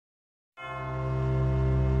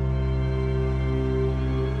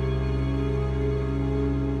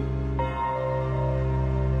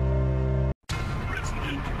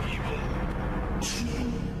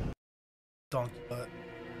donkey butt.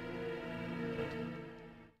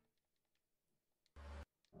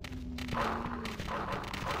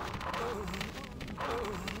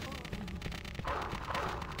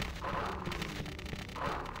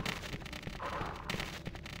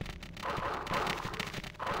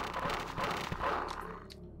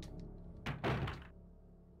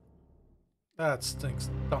 That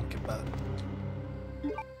stinks, donkey butt.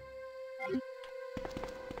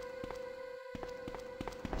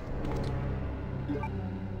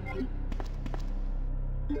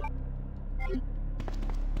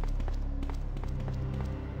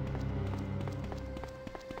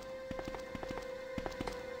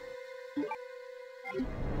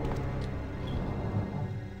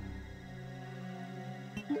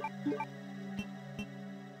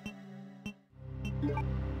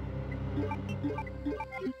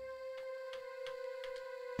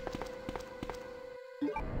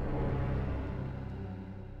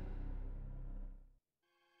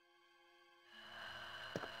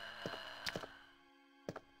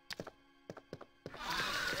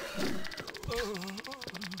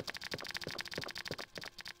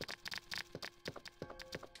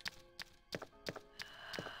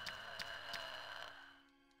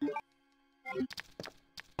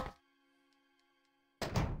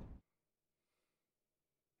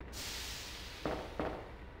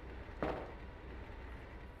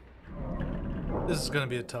 This is gonna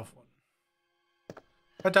be a tough one.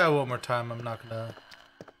 If I die one more time, I'm not gonna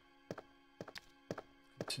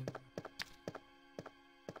continue.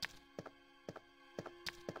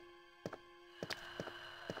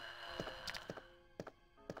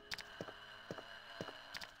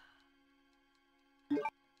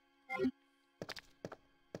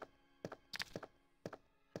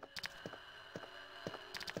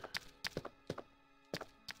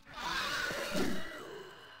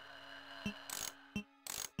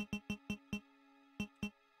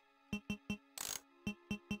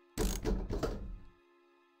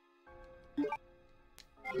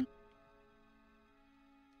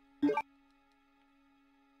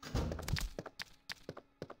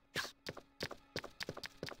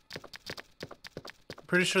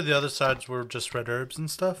 Pretty sure the other sides were just red herbs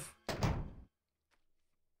and stuff.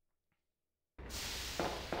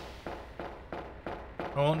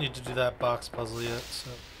 I won't need to do that box puzzle yet,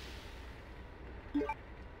 so.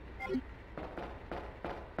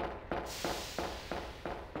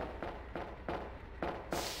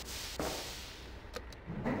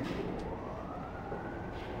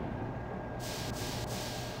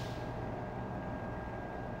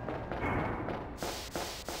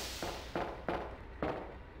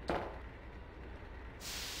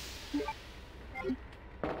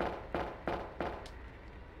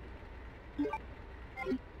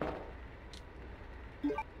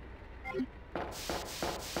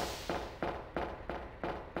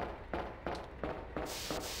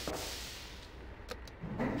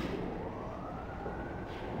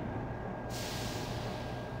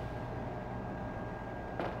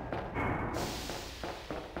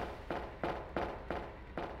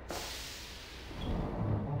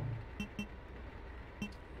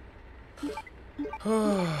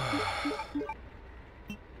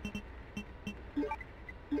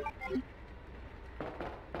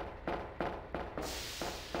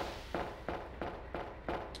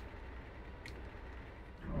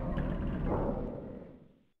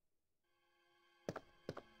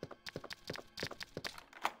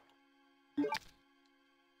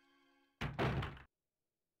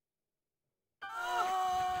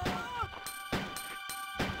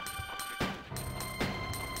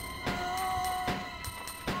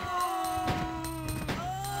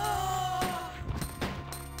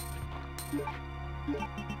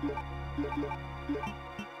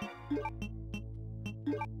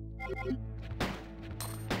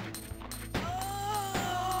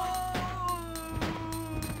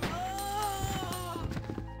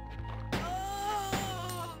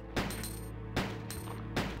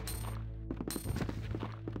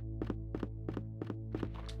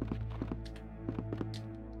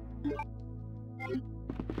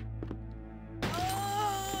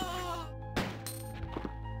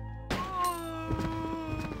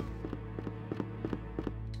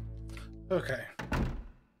 Okay.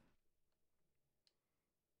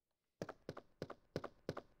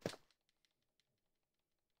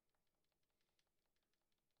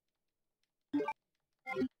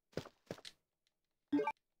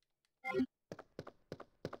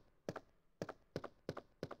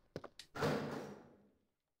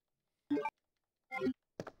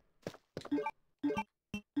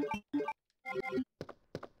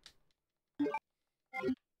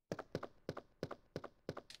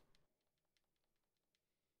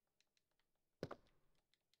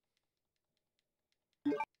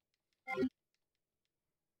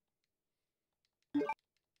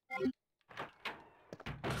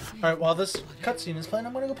 Alright, while this cutscene is playing,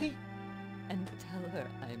 I'm gonna go pee. And tell her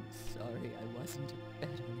I'm sorry I wasn't a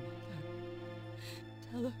better mother.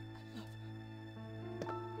 Tell her I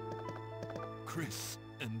love her. Chris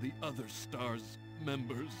and the other STARS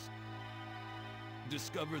members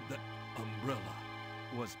discovered that Umbrella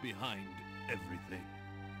was behind everything.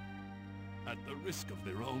 At the risk of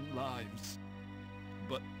their own lives.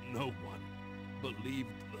 But no one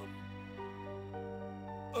believed them.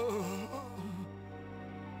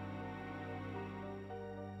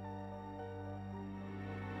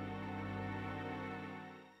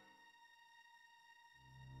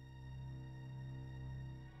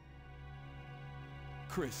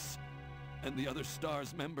 Chris and the other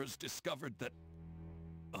STARS members discovered that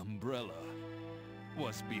Umbrella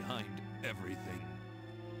was behind everything.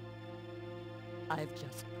 I've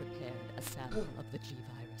just prepared a sample of the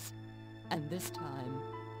G-Virus. And this time,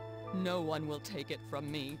 no one will take it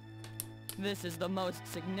from me. This is the most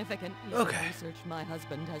significant piece of research my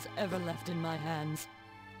husband has ever left in my hands.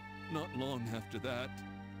 Not long after that,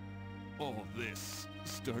 all this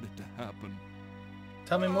started to happen.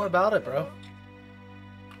 Tell me more about it, bro.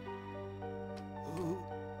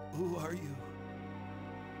 Who are you?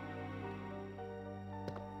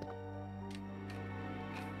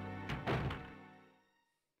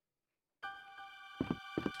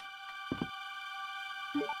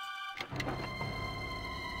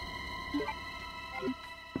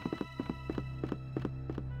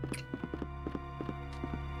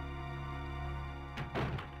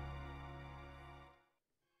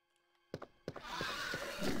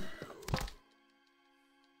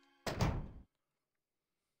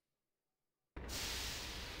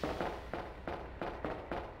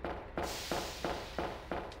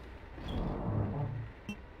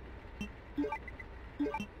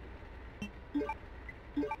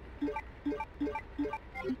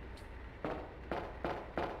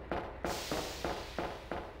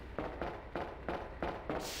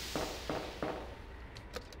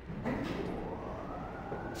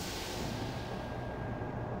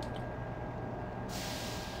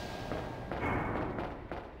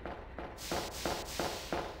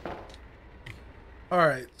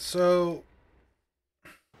 Alright, so...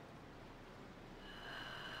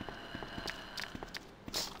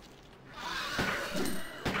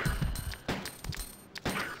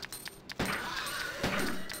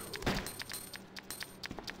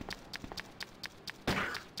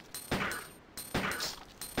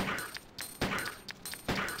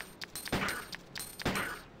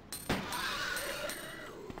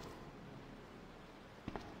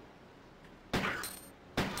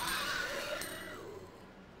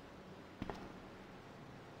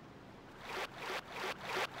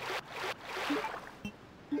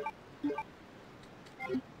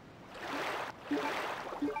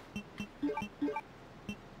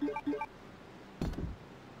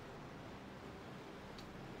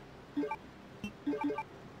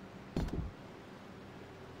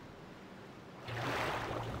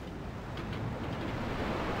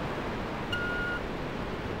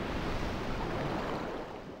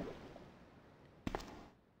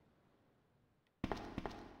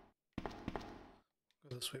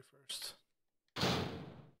 Go this way first.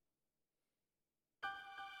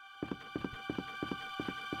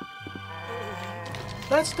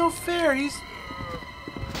 That's no fair, he's...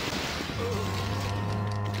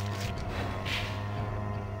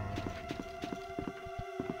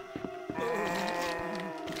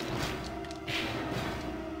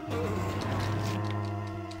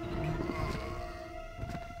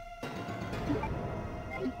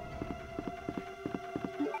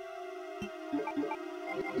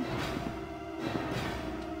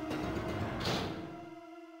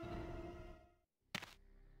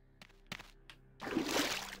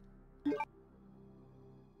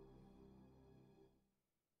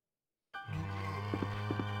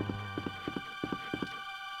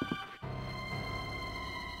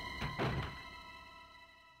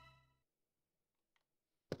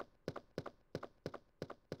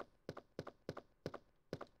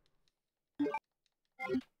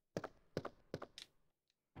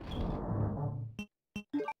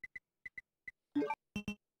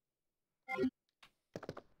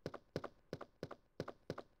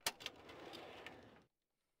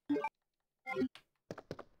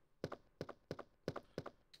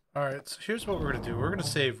 Alright, so here's what we're going to do. We're going to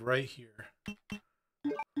save right here.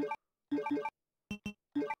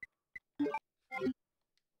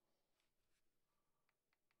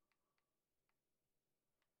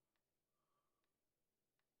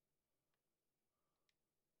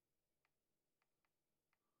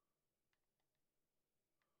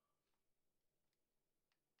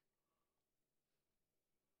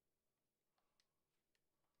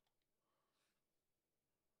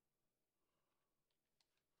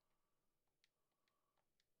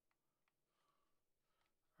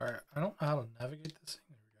 Alright, I don't know how to navigate this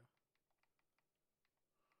thing.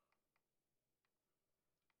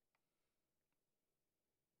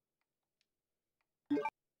 There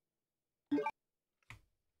we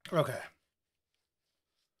go. Okay.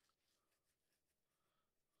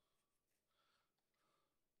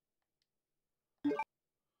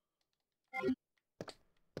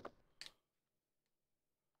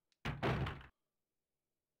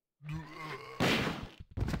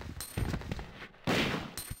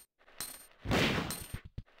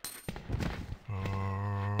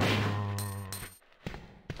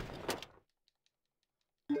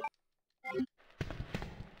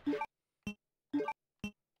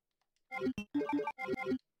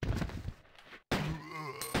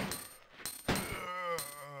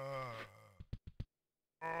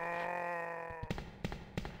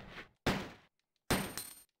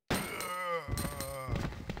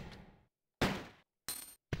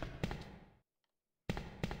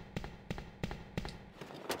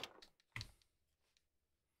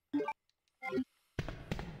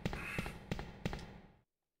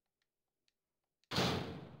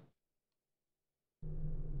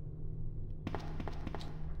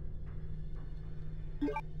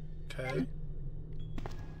 Okay.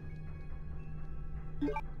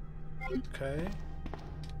 Okay.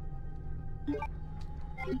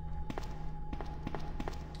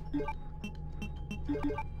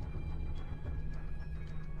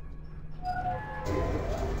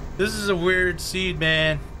 This is a weird seed,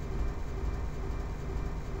 man.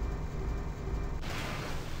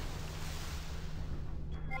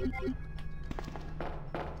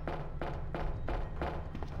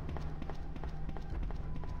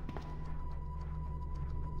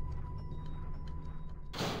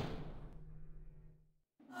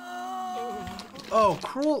 Oh,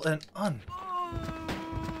 cruel and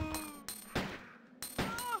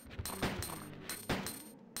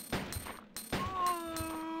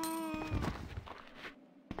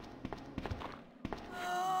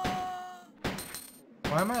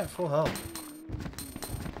Why am I at full health?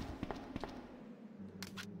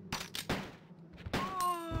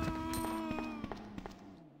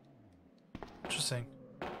 Interesting.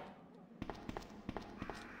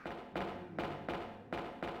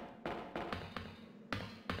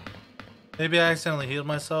 Maybe I accidentally healed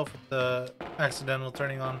myself with the accidental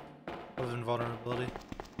turning on of invulnerability.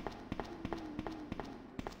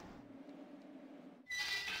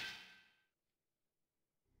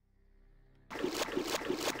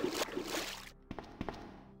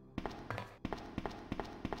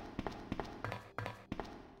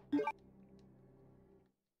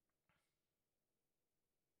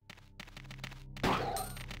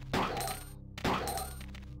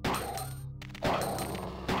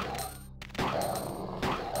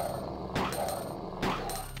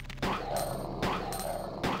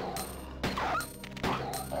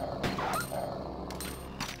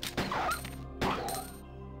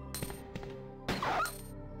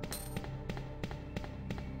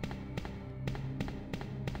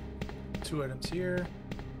 Two items here.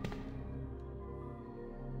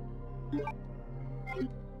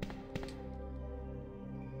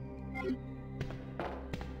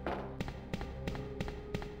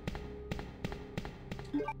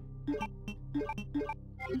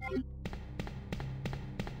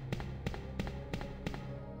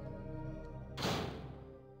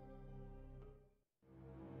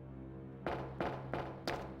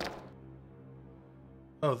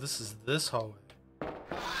 Oh, this is this hallway.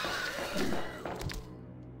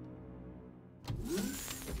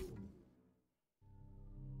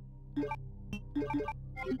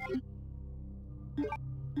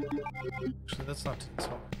 Actually, that's not to this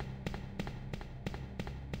hallway.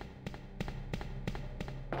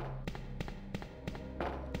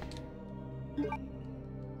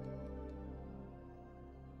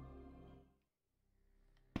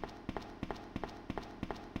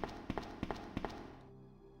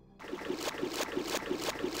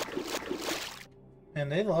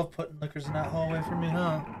 And they love putting liquors in that hallway for me,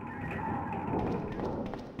 huh?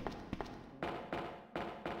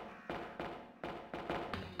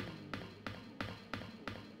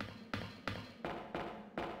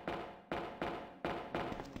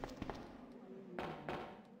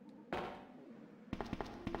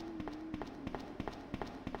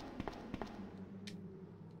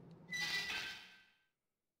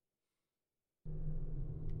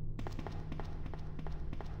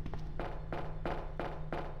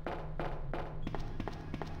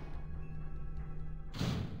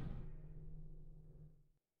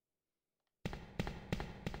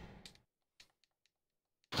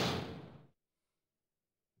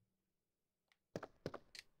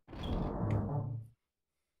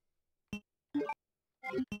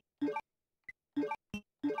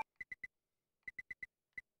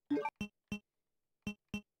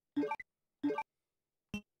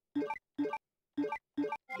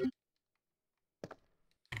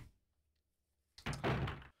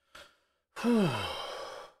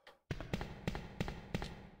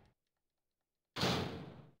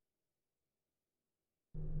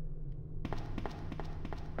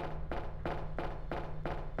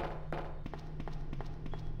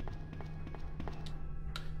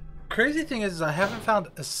 crazy thing is I haven't found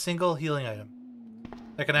a single healing item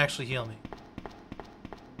that can actually heal me.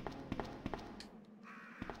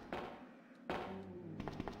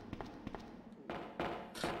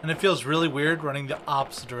 And it feels really weird running the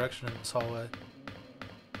opposite direction in this hallway.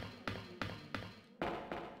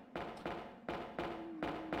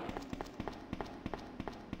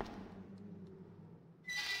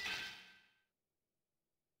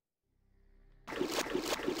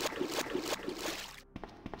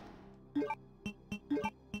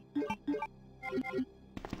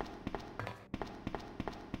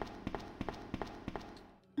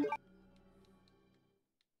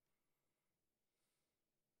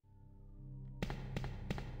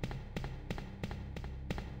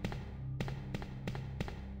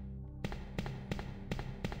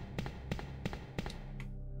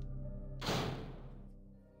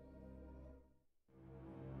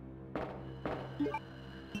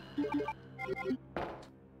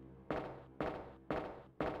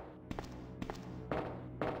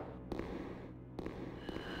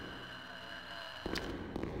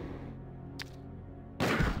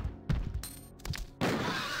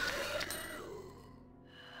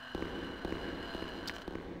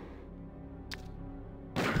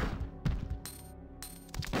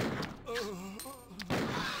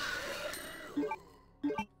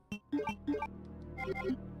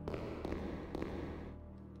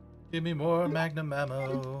 Give me more magnum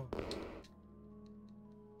ammo.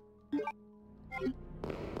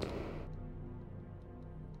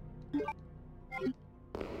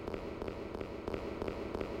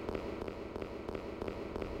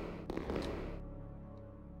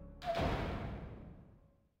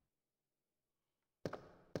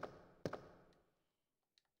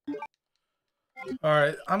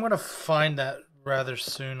 Alright, I'm gonna find that rather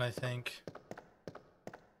soon, I think.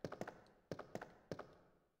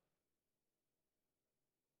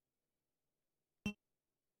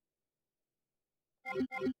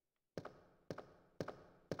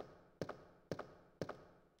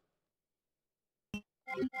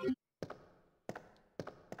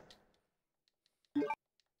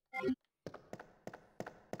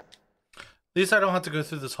 At least I don't have to go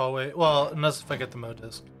through this hallway. Well, unless if I get the Mo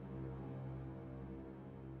disc.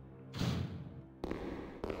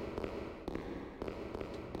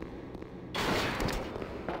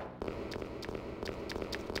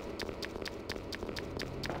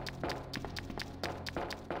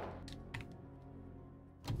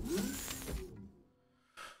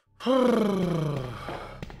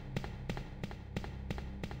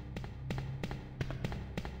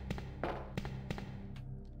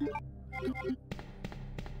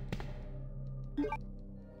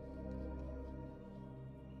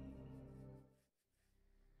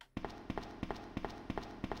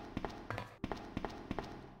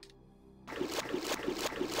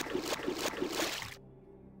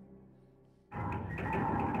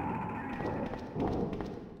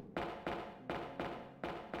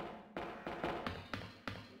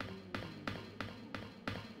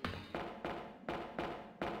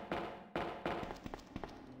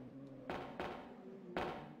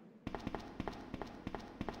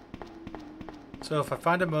 So if I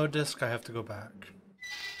find a Mo disc, I have to go back.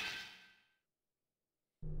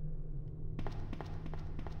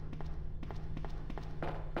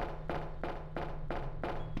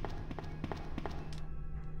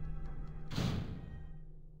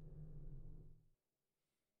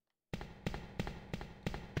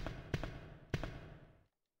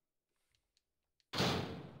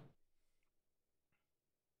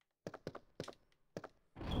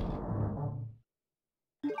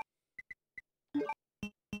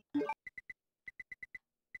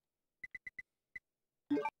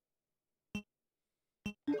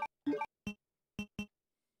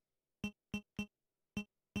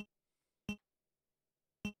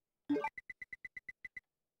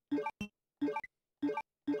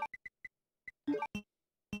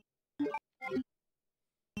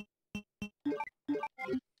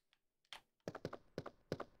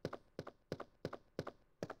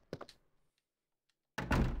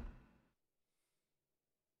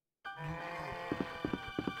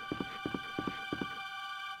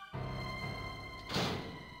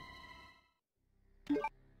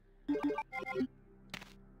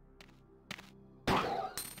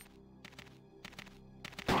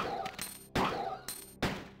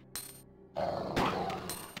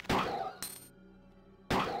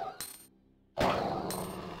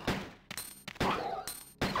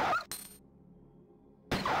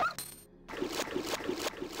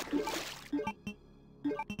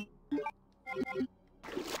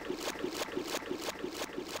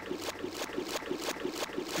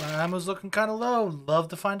 ammo's looking kind of low. Love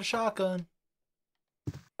to find a shotgun.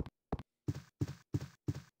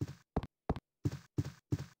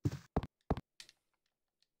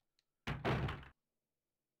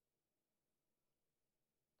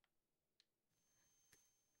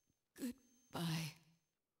 Goodbye.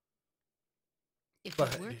 If Bye.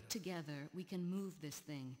 we work together, we can move this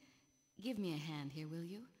thing. Give me a hand here, will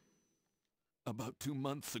you? About 2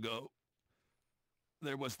 months ago,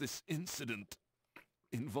 there was this incident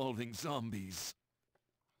involving zombies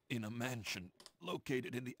in a mansion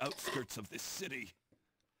located in the outskirts of this city.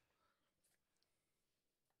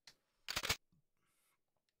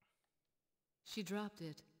 She dropped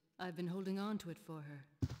it. I've been holding on to it for her.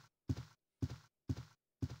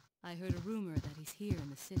 I heard a rumor that he's here in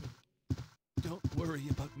the city. Don't worry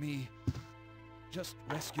about me. Just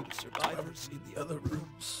rescue the survivors in the other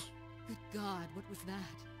rooms. Good God, what was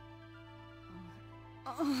that?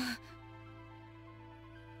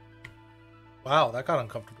 Wow, that got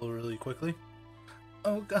uncomfortable really quickly.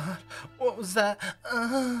 Oh God, what was that?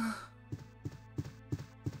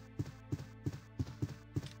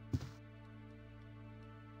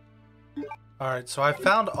 Alright, so I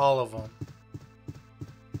found all of them.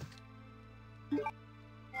 Use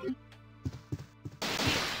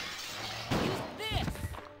this!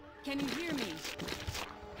 Can you hear me?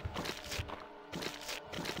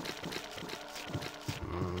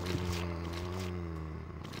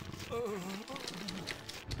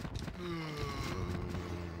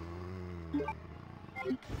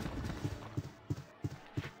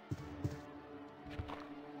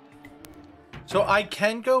 So I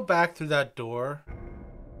can go back through that door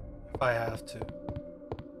if I have to.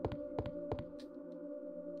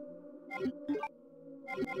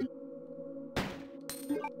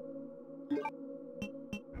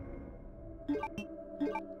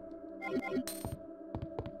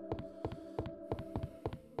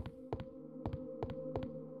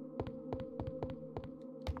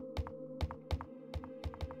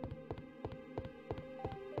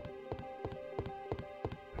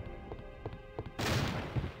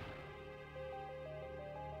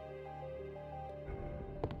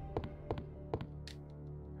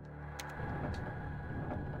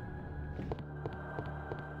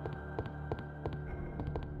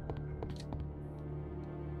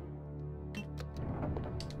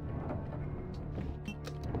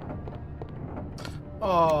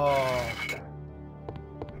 Oh.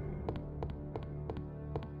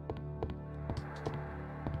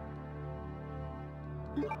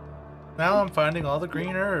 Now I'm finding all the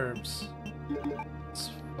green herbs. Let's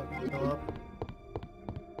fucking fill up.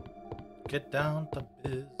 Get down to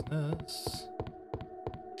business.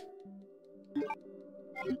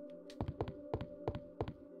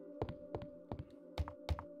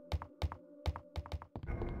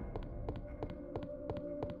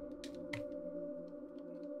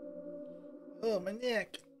 Oh, my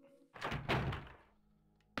neck.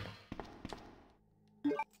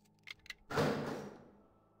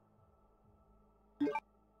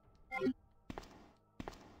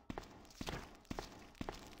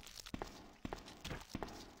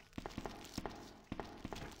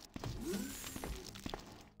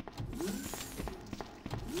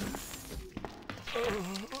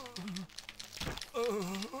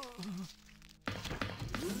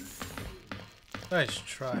 Nice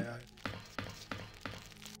try.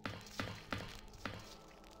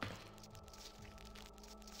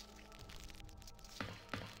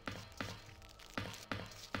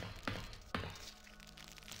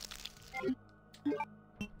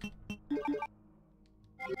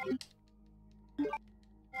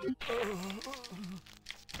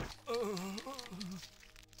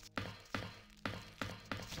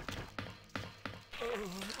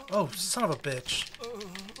 Oh, son of a bitch.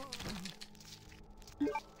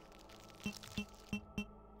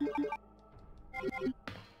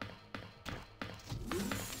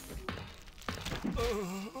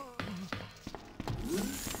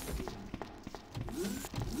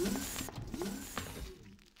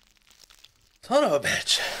 Son of a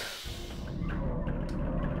bitch.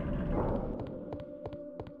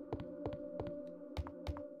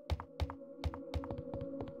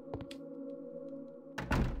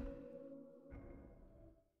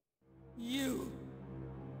 You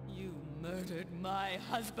murdered my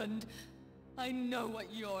husband. I know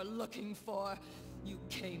what you're looking for. You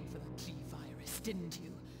came for the G-Virus, didn't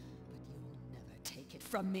you? But you'll never take it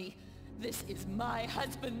from me. This is my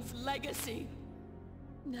husband's legacy.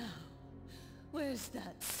 Now, where's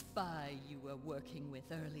that spy you were working with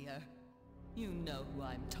earlier? You know who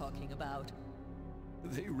I'm talking about.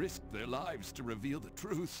 They risked their lives to reveal the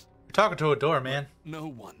truth. You're talking to a door, man. No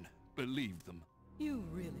one believed them. You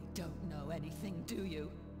really don't know anything, do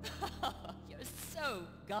you? You're so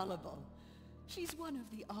gullible. She's one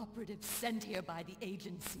of the operatives sent here by the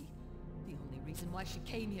agency. The only reason why she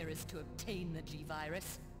came here is to obtain the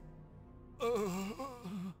G-Virus.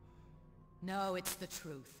 No, it's the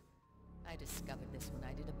truth. I discovered this when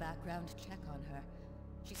I did a background check on her.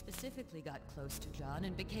 She specifically got close to John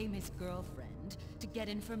and became his girlfriend to get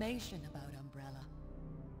information about Umbrella.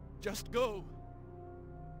 Just go!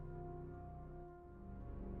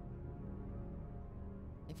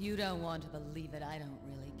 If you don't want to believe it, I don't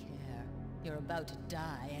really care. You're about to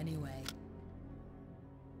die anyway.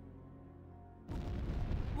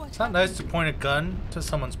 It's not nice to point a gun to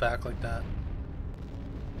someone's back like that.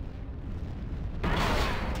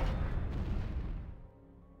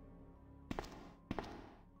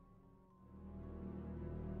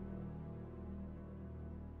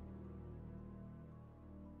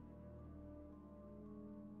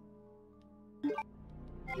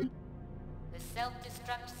 The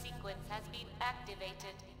self-destruct sequence has been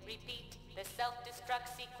activated. Repeat, the self-destruct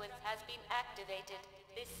sequence has been activated.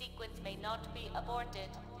 This sequence may not be aborted.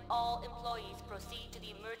 All employees proceed to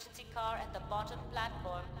the emergency car at the bottom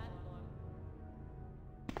platform.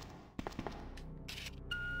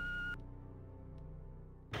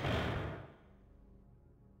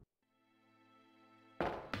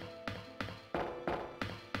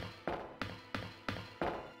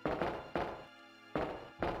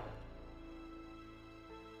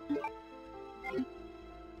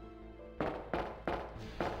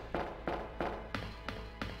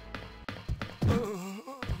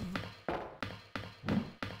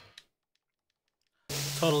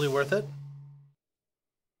 Totally worth it.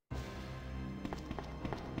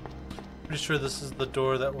 Pretty sure this is the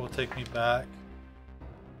door that will take me back.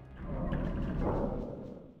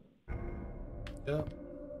 Yep.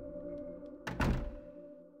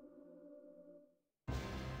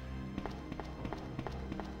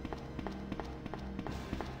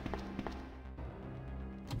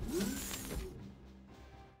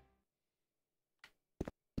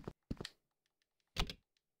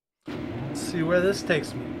 See where this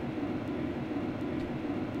takes me.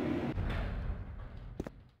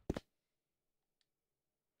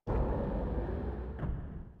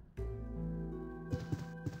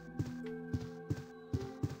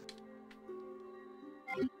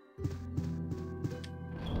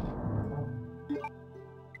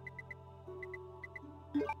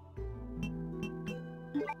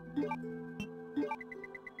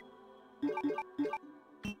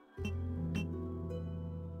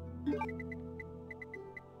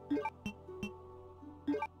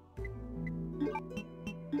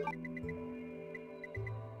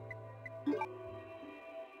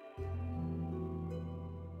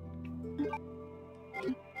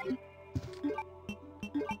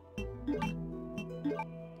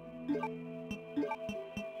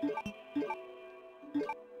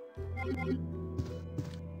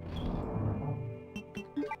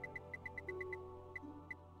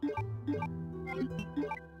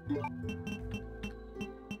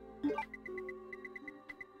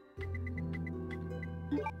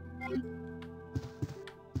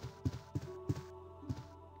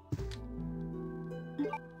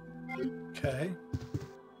 Okay.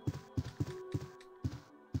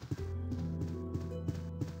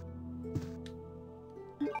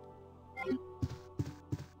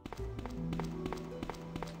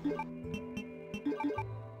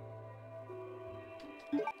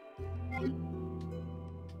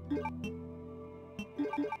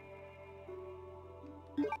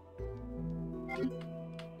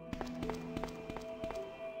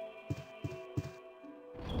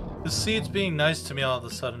 The seed's being nice to me all of a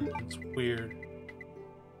sudden. It's weird.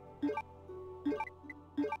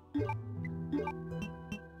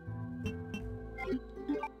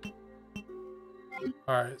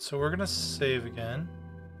 Alright, so we're gonna save again.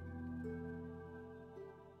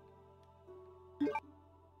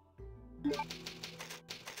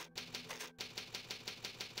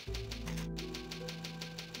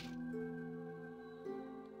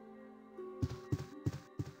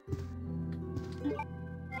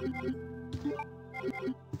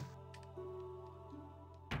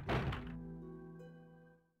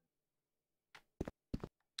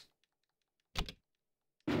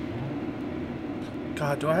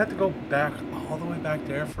 God, do I have to go back all the way back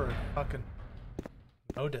there for a fucking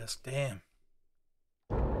no disc? Damn.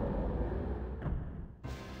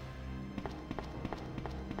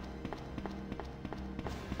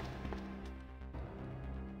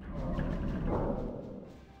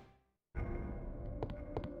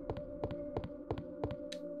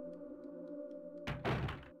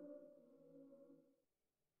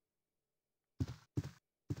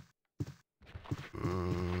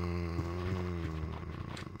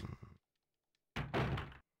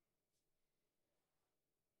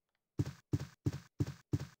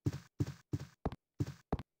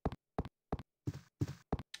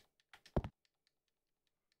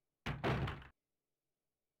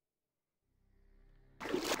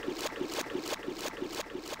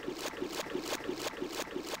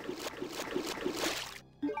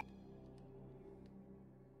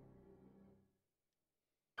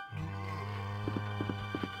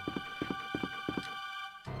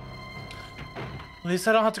 At least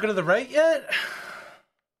I don't have to go to the right yet.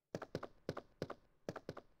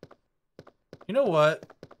 You know what?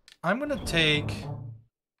 I'm gonna take...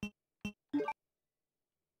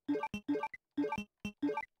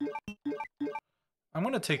 I'm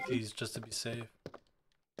gonna take these just to be safe.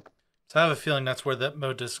 So I have a feeling that's where that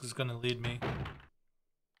mode disc is gonna lead me.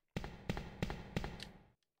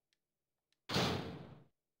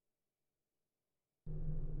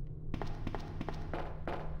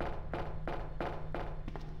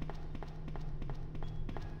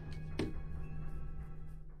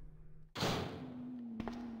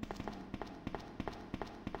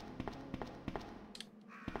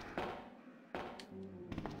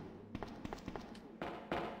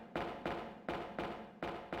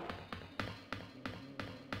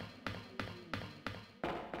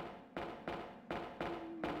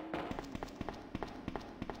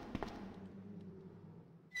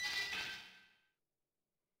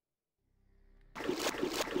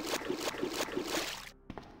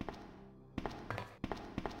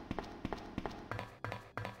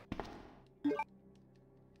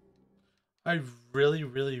 I really,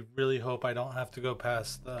 really, really hope I don't have to go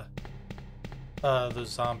past the those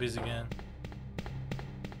zombies again.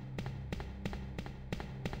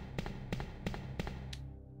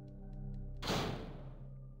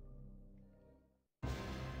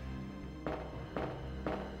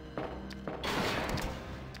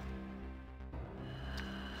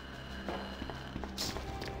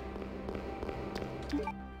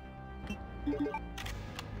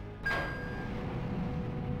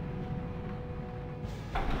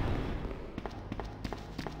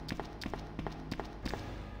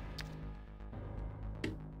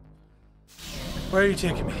 Where are you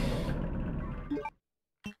taking me?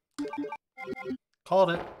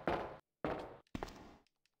 Called it.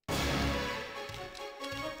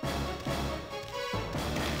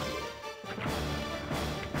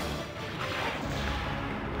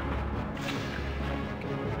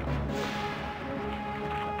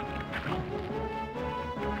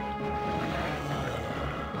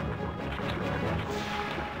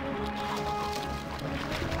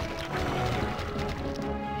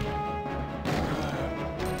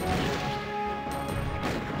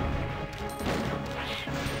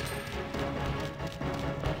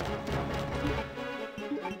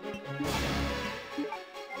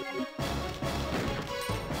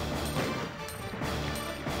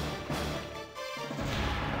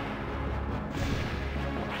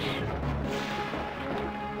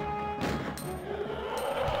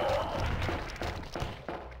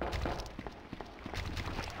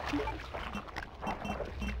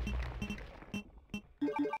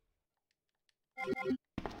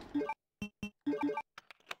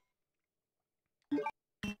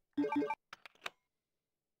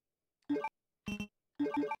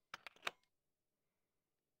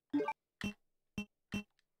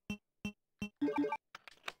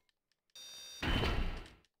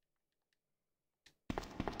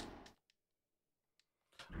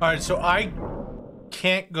 Alright, so I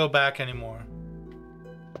can't go back anymore.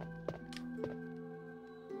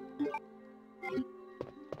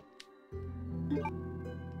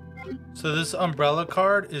 So this umbrella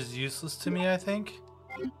card is useless to me, I think.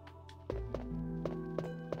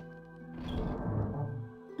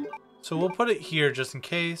 So we'll put it here just in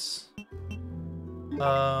case.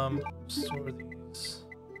 Store these.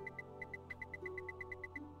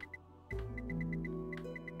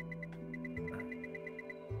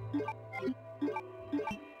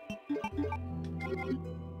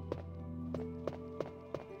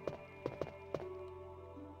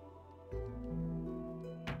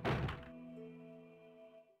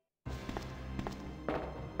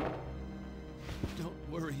 Don't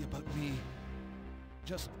worry about me.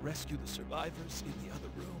 Just rescue the survivors in the other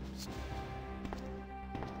rooms.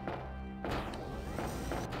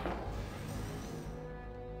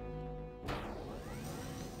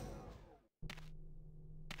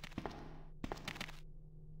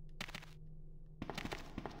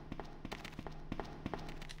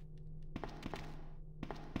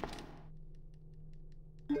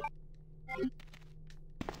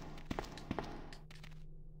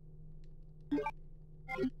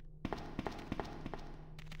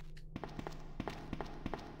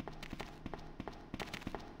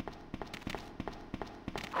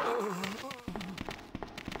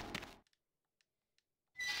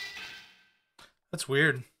 That's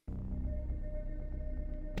weird.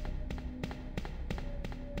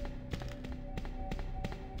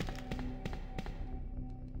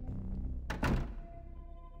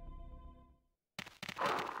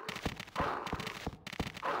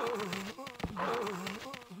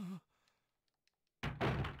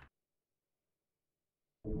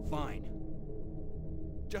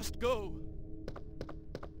 Just go.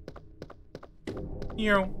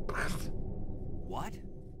 You. What?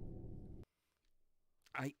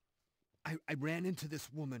 I ran into this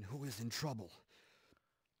woman who is in trouble.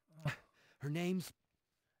 Her name's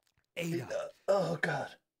Ada. Oh,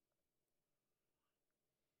 God.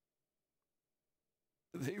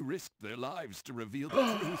 They risked their lives to reveal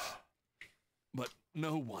the truth. But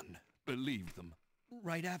no one believed them.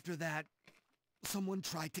 Right after that, someone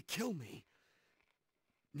tried to kill me.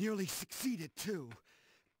 Nearly succeeded, too.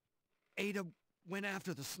 Ada went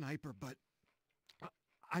after the sniper, but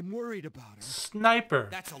I'm worried about her. Sniper.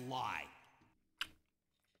 That's a lie.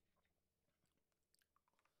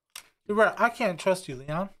 You're right. I can't trust you,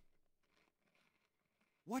 Leon.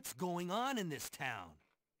 What's going on in this town?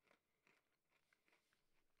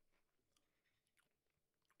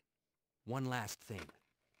 One last thing.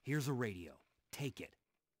 Here's a radio. Take it.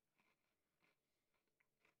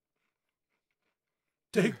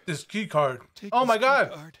 Take this key card. Take Oh this my key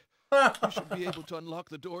God. card. You should be able to unlock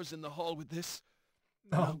the doors in the hall with this.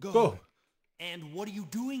 No, Now go. And what are you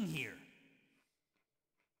doing here?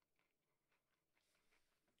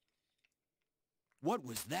 What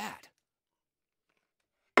was that?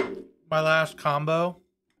 My last combo.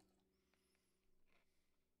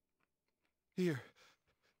 Here,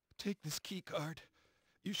 take this key card.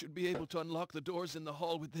 You should be able to unlock the doors in the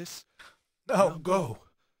hall with this. No, Now go.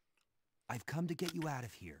 I've come to get you out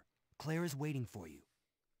of here. Claire is waiting for you.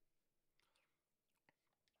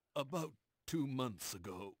 About 2 months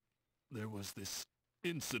ago, there was this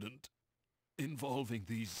incident involving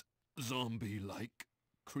these zombie-like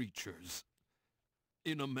creatures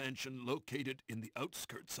in a mansion located in the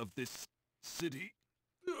outskirts of this city.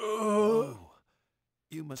 Oh,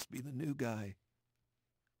 you must be the new guy,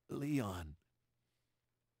 Leon.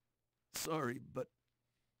 Sorry, but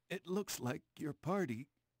it looks like your party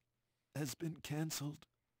has been canceled.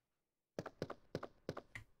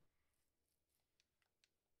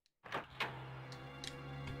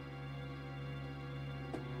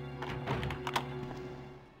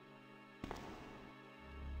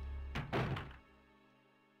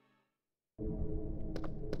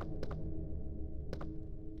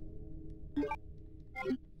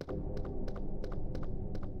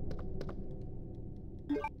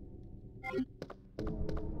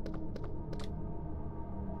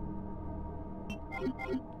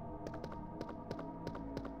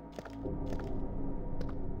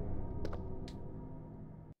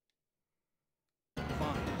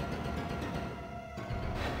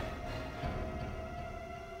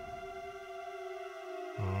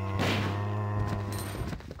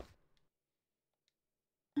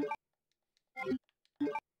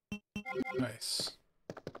 Nice.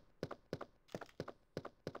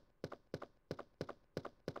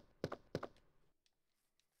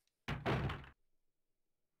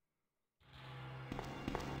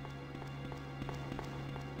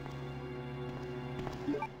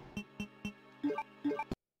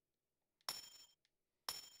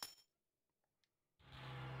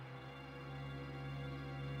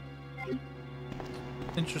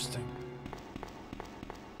 Interesting.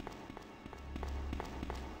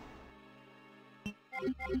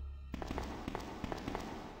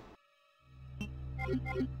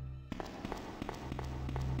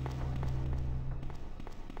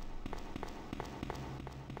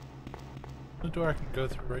 The door I can go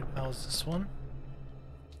through right now is this one.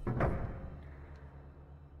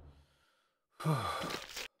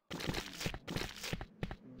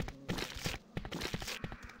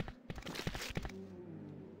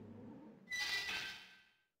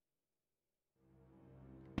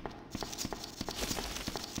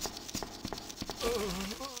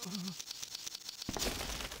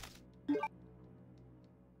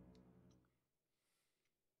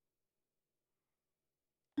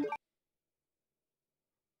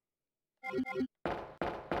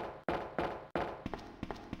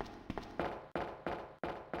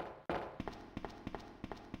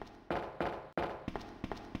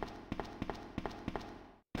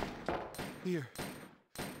 Here,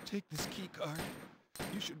 take this key card.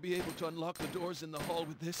 You should be able to unlock the doors in the hall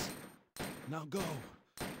with this. Now go.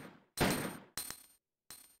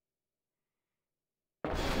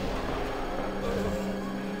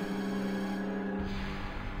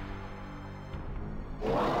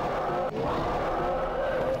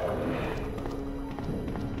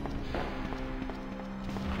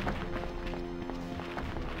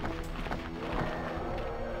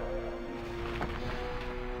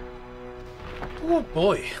 Oh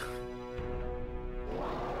boy.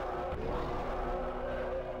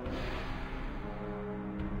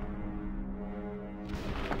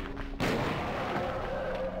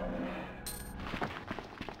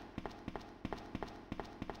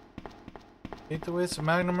 Hate to waste a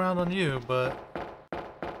magnum round on you, but...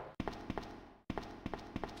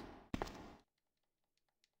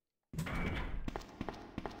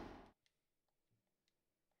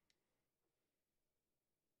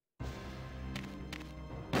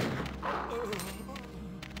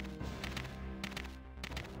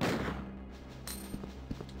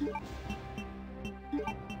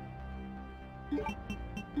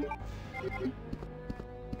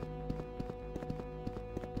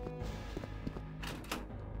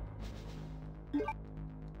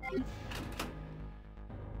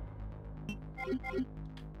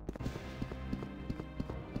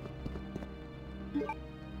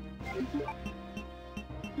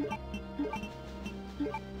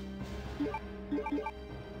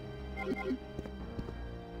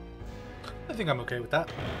 I think I'm okay with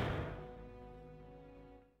that.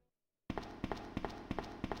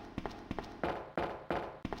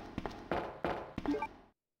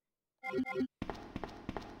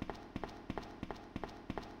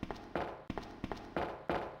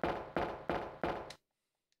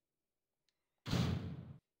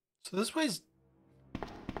 So this way's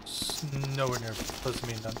nowhere near close to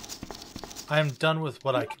being done. I am done with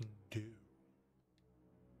what I can do.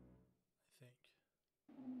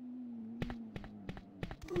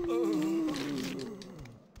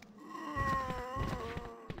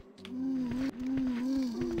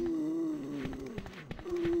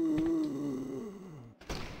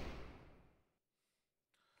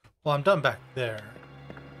 Well, I'm done back there.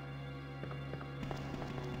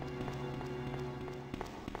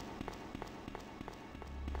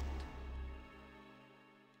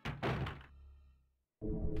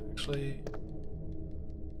 Actually,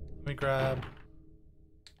 let me grab...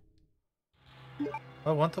 Oh,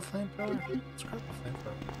 I want the flamethrower? Let's grab the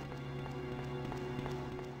flamethrower.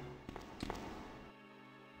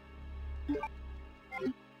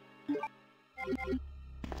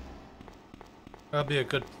 That'll be a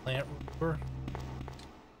good plant remover.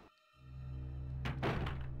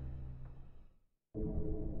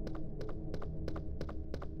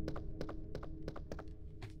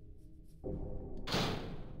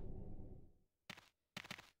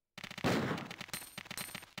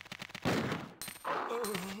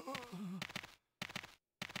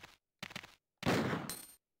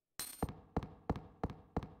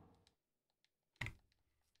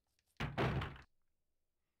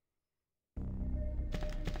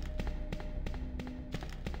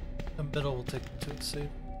 Middle will take to its save.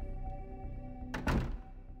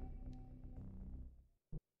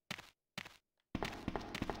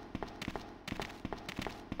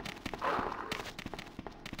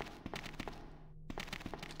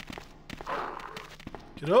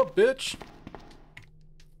 Get up, bitch!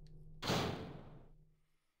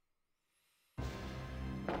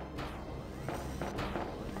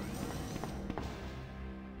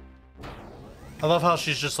 I love how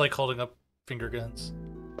she's just like holding up finger guns.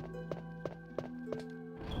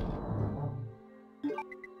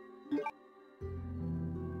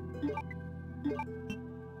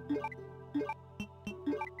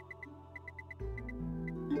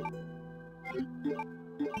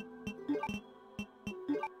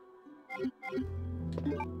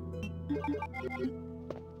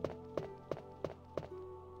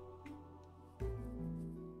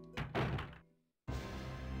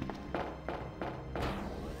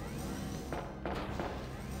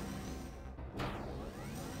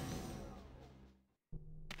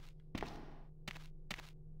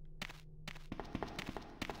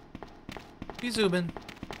 We zooming.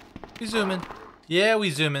 We zooming. Yeah,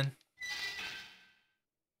 we zooming.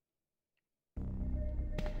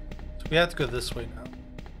 So we have to go this way now.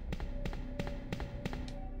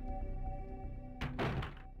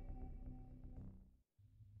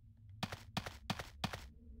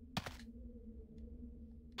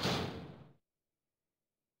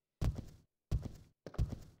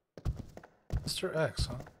 Mr. X,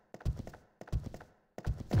 huh?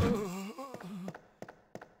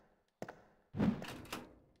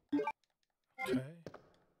 Okay.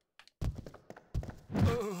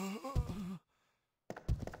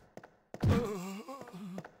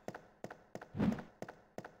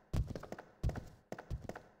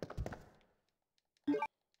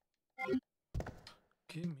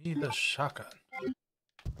 Give me the shotgun.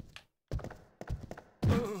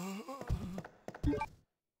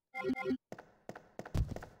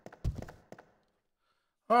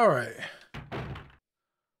 All right.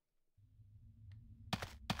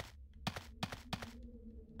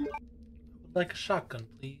 Would like a shotgun,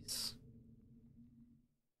 please.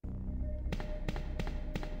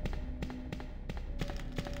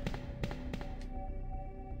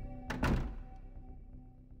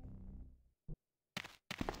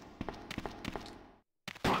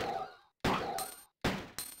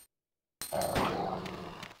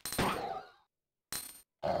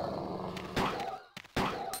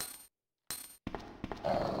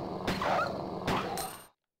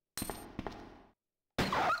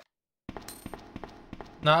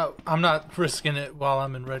 I'm not risking it while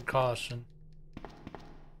I'm in red caution.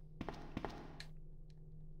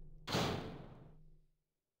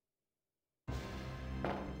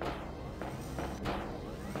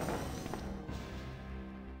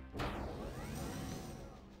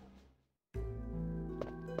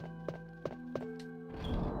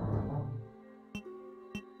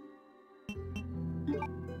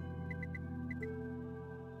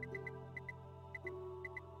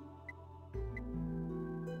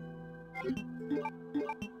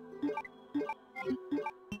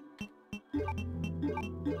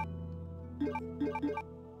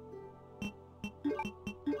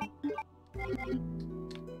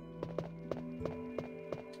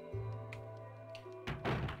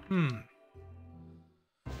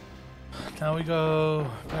 Now we go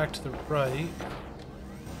back to the right.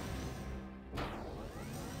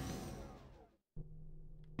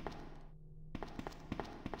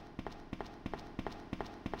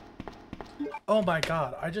 Oh my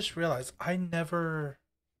god, I just realized I never...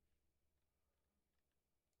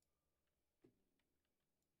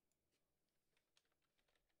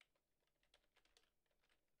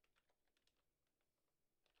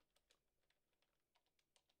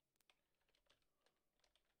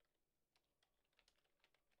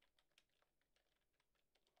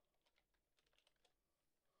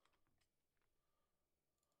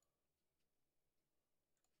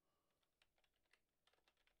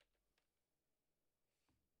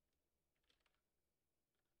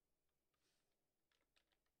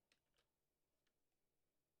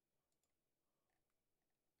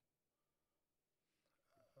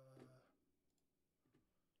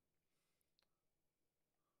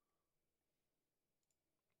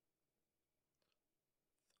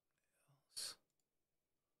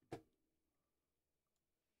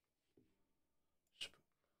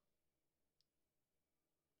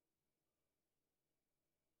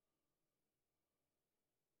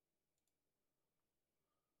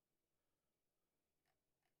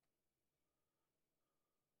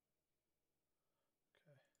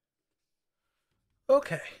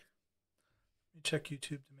 Okay. Let me check YouTube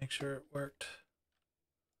to make sure it worked.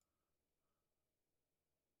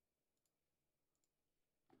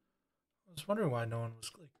 I was wondering why no one was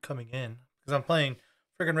like, coming in. Because I'm playing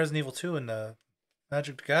freaking Resident Evil 2 and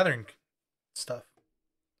Magic the Gathering stuff.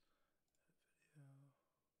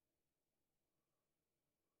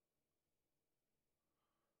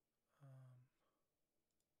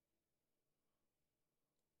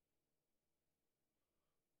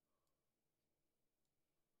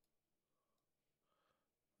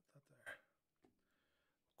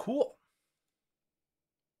 Cool.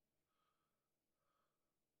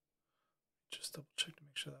 Just double check to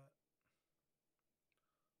make sure that.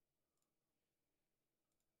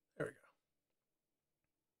 There we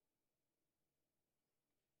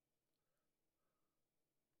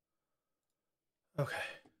go. Okay.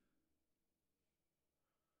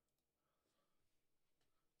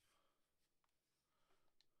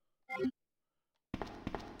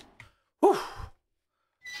 Whew.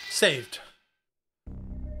 Saved.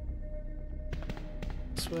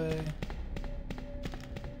 This way.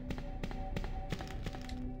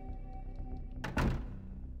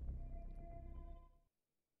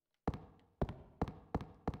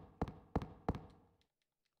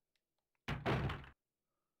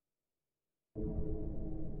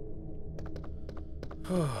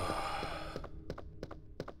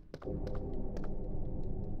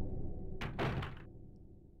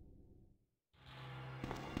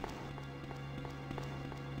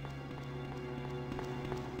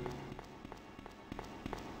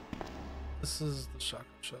 This is the shotgun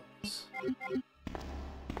shells.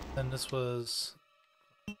 And this was...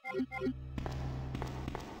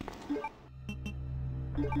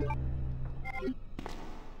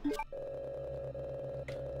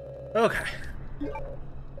 Okay.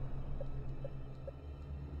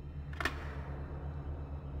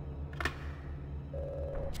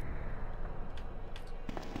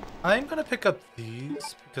 I'm gonna pick up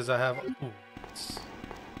these because I have... Ooh,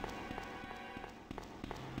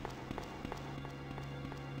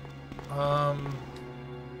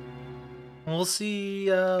 we'll see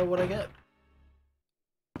what I get.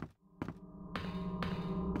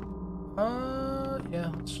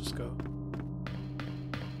 Yeah, let's just go.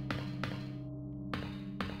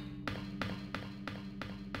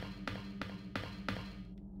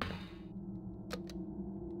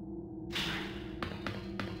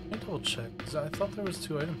 Let me double check, because I thought there was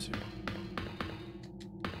 2 items here.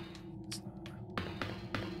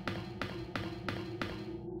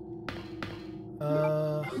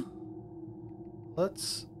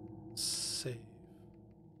 Let's save.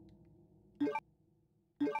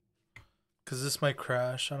 because this might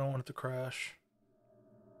crash. I don't want it to crash.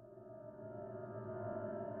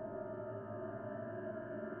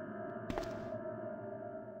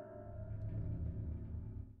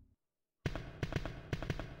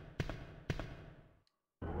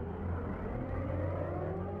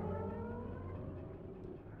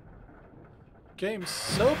 Game's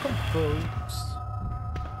so composed.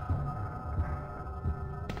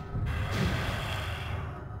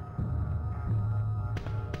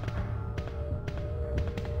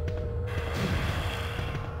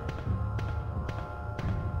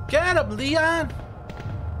 Get him, Leon!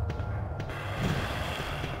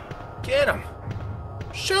 Get him!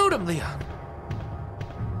 Shoot him, Leon!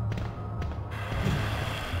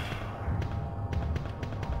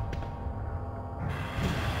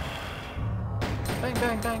 Bang,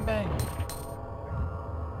 bang, bang, bang.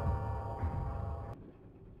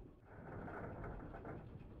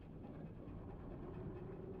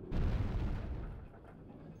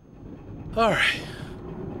 All right.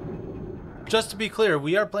 Just to be clear,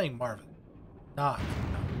 we are playing Marvin, not.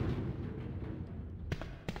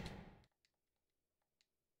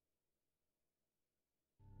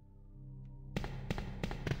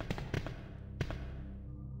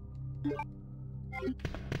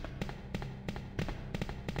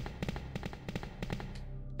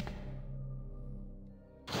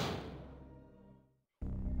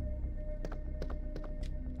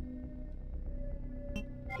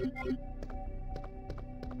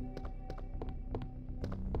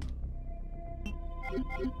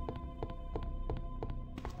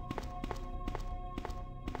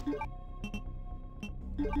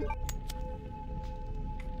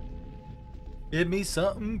 Give me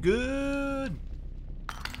something good.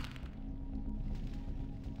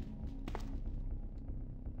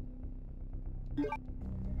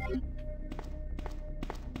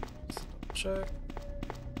 Check.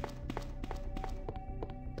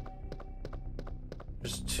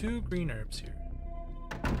 There's 2 green herbs here.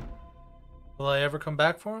 Will I ever come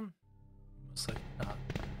back for them? Most likely not.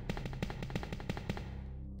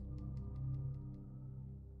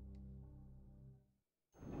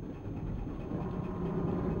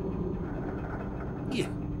 Yeah.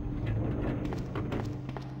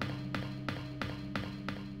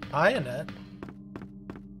 Hi, Annette.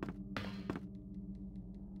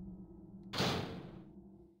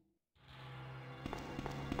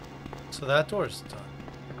 So that door's done.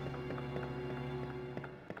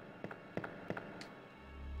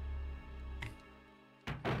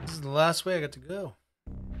 This is the last way I got to go.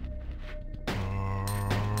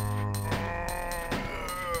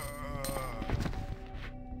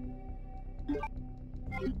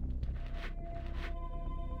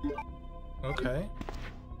 Okay.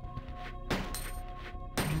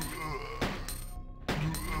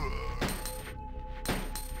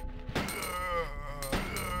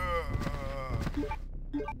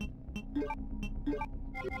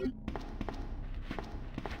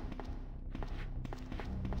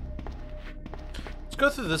 Let's go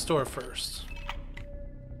through this door first.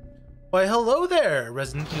 Why, hello there,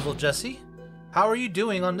 Resident Evil Jesse. How are you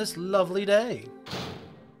doing on this lovely day?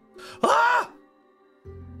 Ah!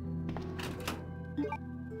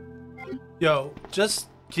 Yo, just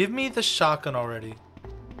give me the shotgun already.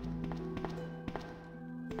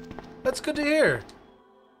 That's good to hear.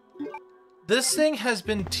 This thing has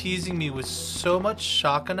been teasing me with so much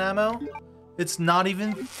shotgun ammo. It's not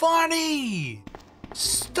even funny.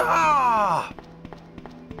 Stop.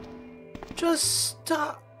 Just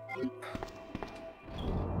stop.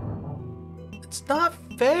 It's not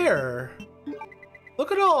fair.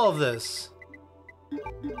 Look at all of this.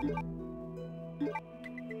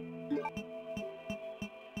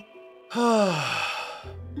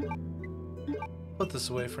 Put this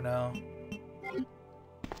away for now.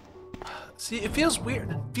 See, it feels weird.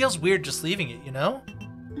 It feels weird just leaving it, you know?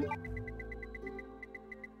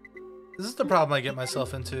 This is the problem I get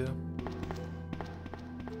myself into.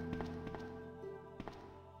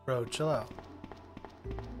 Bro, chill out.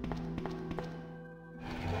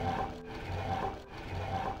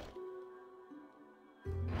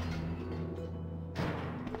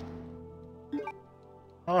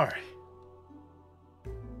 Alright.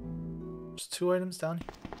 There's 2 items down here.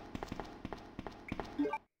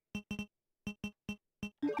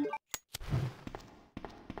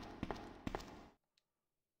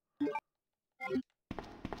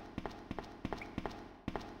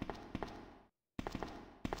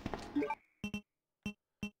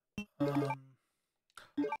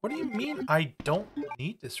 What do you mean I don't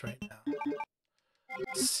need this right now?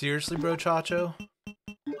 Seriously, bro Chacho?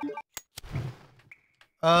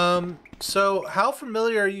 So how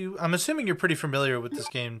familiar are you? I'm assuming you're pretty familiar with this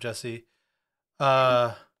game, Jesse.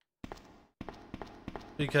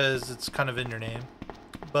 Because it's kind of in your name.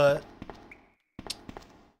 But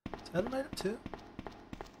is that an item too?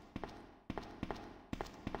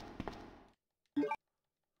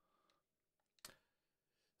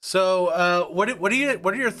 So, what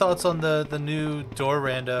are your thoughts on the new door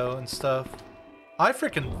rando and stuff? I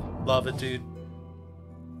freaking love it, dude.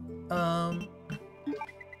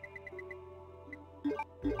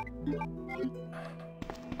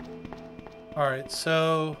 All right,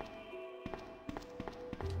 so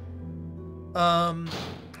I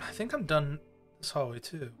think I'm done this hallway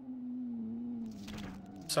too.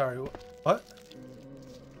 Sorry, what?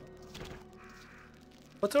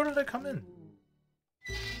 What door did I come in?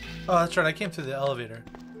 Oh, that's right. I came through the elevator.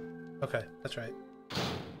 Okay, that's right.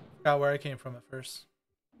 Forgot where I came from at first.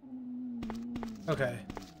 Okay.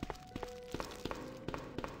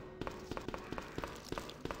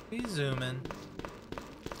 We zoom in.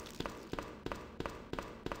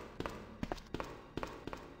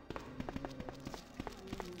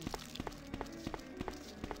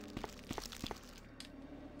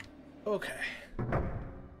 Okay.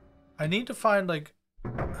 I need to find like.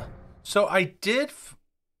 So I did.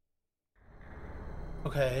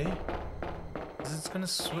 Okay. Is it gonna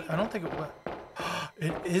switch? I don't think it will.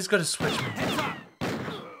 It is gonna switch me.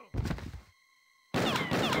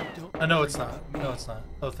 I know it's not. No, it's not.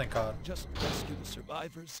 Oh, thank God. Just rescue the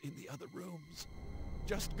survivors in the other rooms.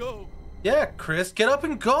 Just go. Yeah, Chris, get up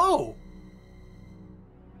and go.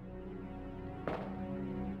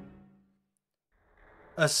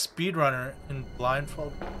 A speedrunner in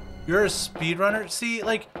blindfold. You're a speedrunner? See,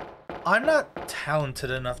 like, I'm not talented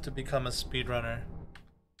enough to become a speedrunner.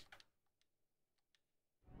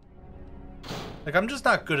 Like, I'm just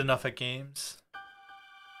not good enough at games.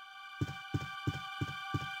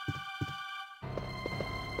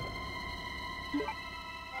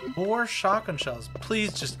 More shotgun shells.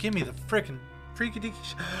 Please just give me the freaking freaky deaky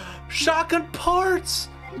shotgun parts!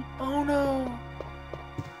 Oh no.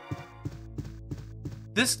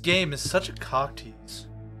 This game is such a cock tease.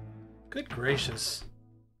 Good gracious.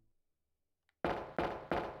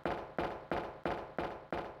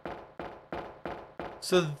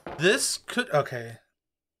 So this could, okay.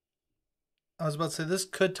 I was about to say this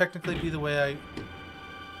could technically be the way I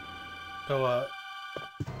go up.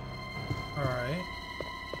 Alright.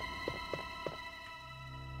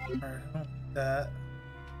 Alright, I don't need that.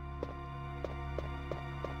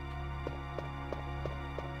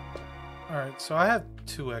 Alright, so I have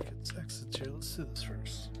two exits here. Let's do this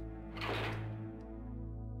first.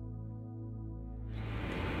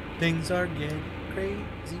 Things are getting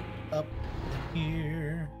crazy up in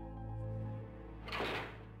here.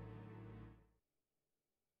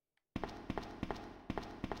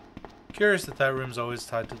 Curious that that room's always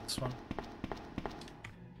tied to this one.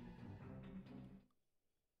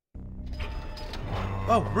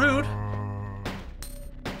 Oh, rude!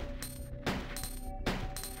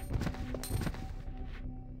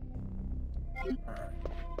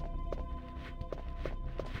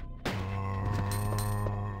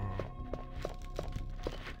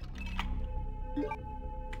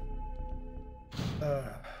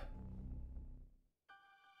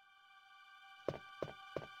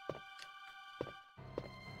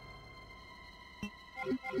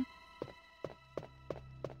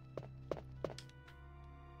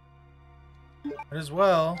 Might as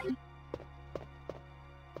well.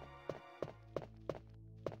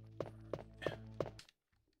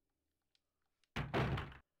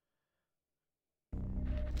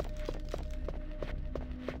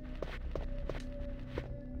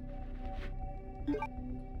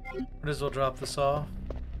 Might as well drop this off.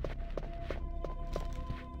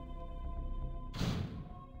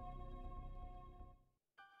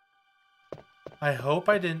 I hope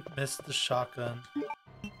I didn't miss the shotgun.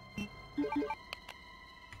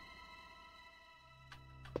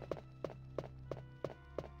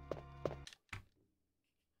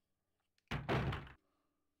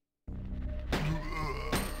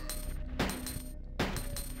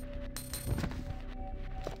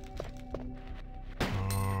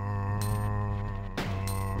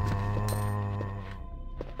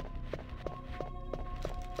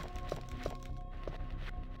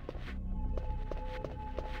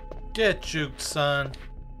 Get juked, son.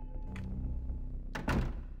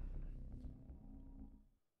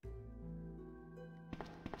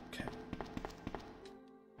 Okay.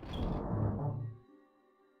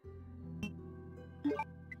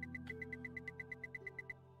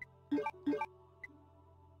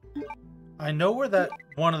 I know where that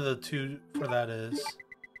one of the two for that is.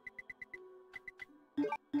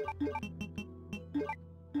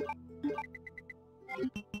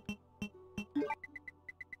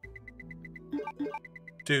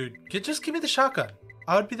 Dude, just give me the shotgun.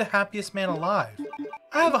 I would be the happiest man alive.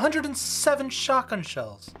 I have 107 shotgun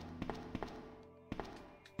shells.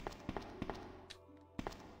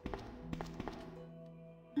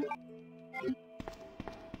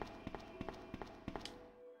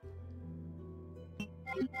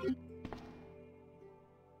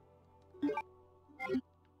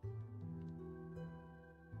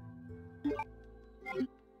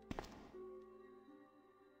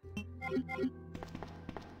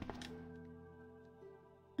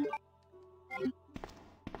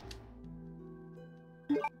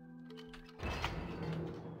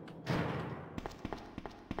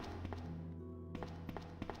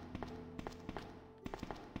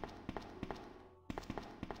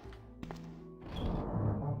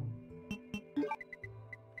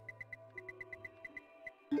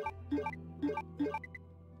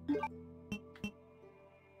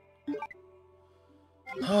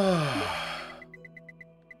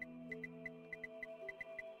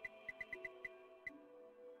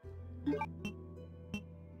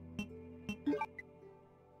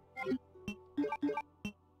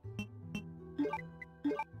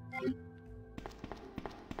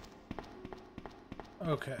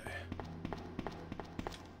 Okay.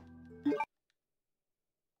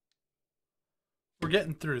 We're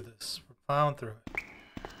getting through this. We're plowing through it.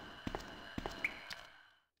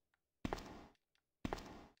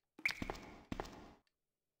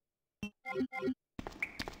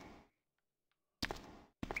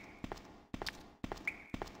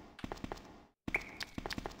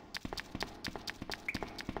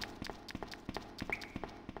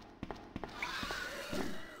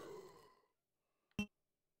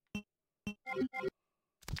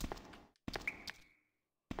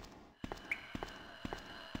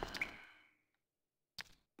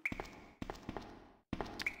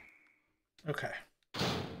 Okay.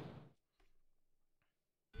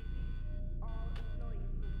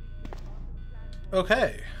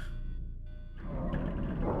 Okay.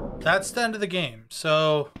 That's the end of the game.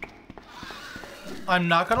 So, I'm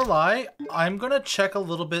not gonna lie, I'm gonna check a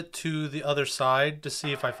little bit to the other side to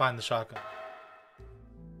see if I find the shotgun.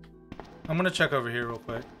 I'm gonna check over here real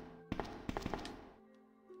quick.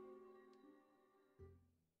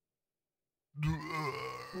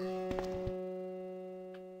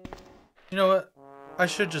 You know what? I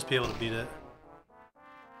should just be able to beat it.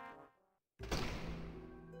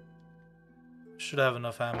 Should have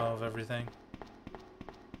enough ammo of everything.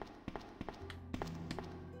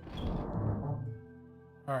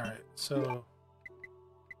 Alright, so...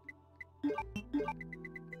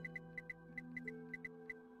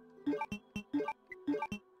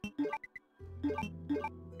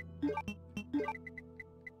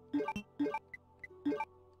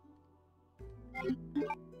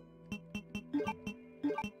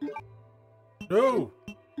 No!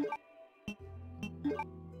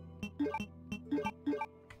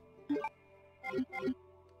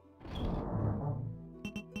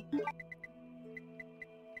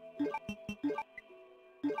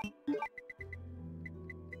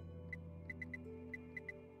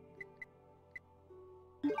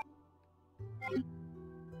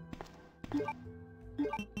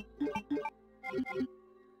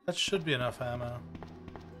 That should be enough ammo.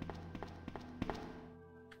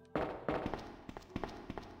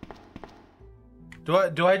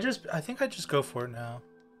 I think I just go for it now.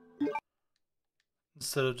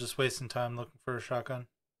 Instead of just wasting time looking for a shotgun.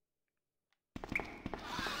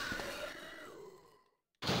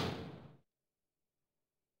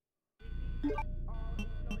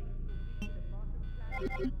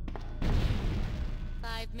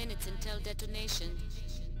 Five minutes until detonation.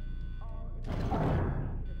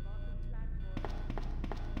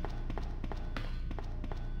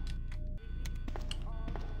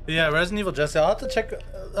 Yeah, Resident Evil Jesse. I'll have to check,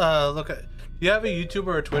 look at... Do you have a YouTube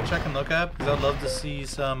or a Twitch I can look at? Because I'd love to see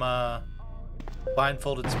some,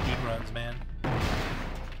 blindfolded speedruns, man.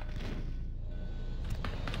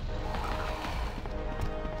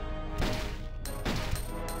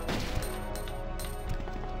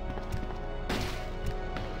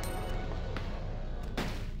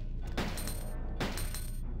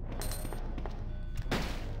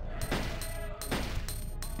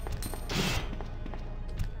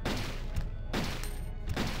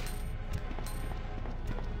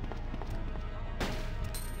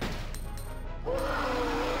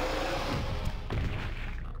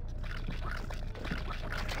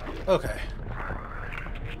 Okay.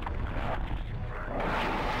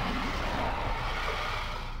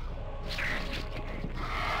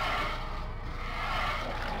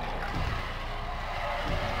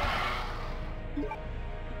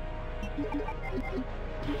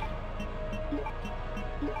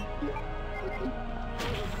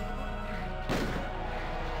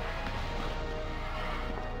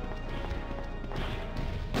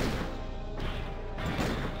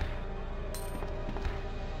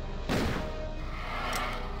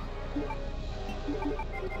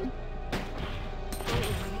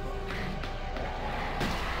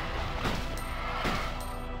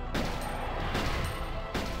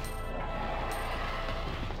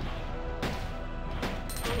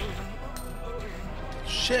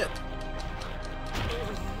 Shit.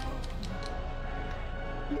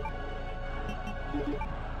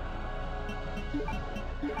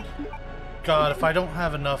 God, if I don't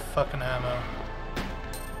have enough fucking ammo.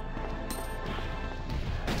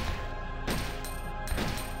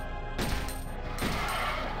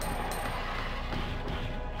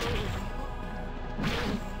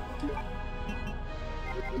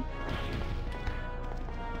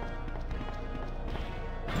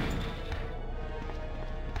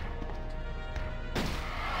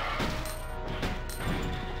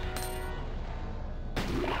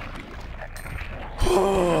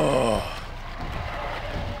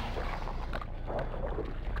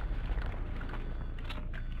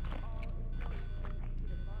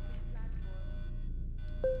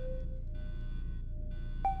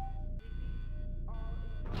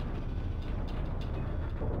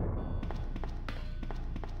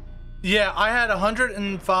 Yeah, I had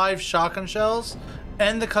 105 shotgun shells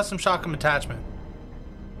and the custom shotgun attachment.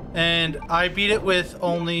 And I beat it with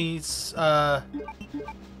only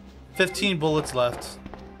 15 bullets left.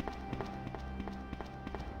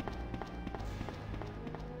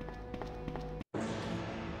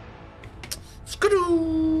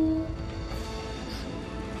 Skadoo!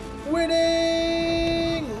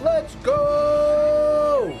 Winning! Let's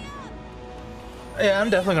go! Yeah, I'm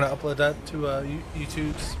definitely gonna upload that to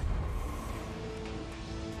YouTube's.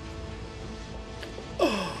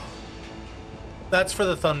 That's for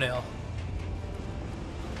the thumbnail.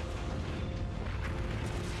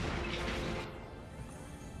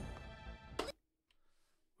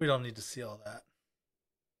 We don't need to see all that.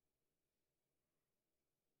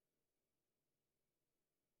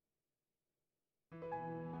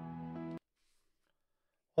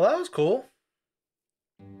 Well, that was cool.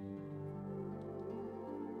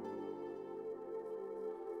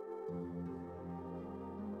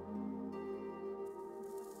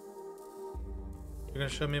 You're gonna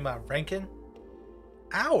show me my ranking?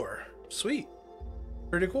 Hour. Sweet.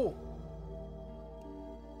 Pretty cool.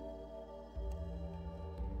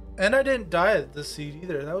 And I didn't die at this seed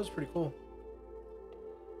either. That was pretty cool.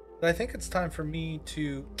 But I think it's time for me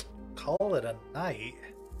to call it a night.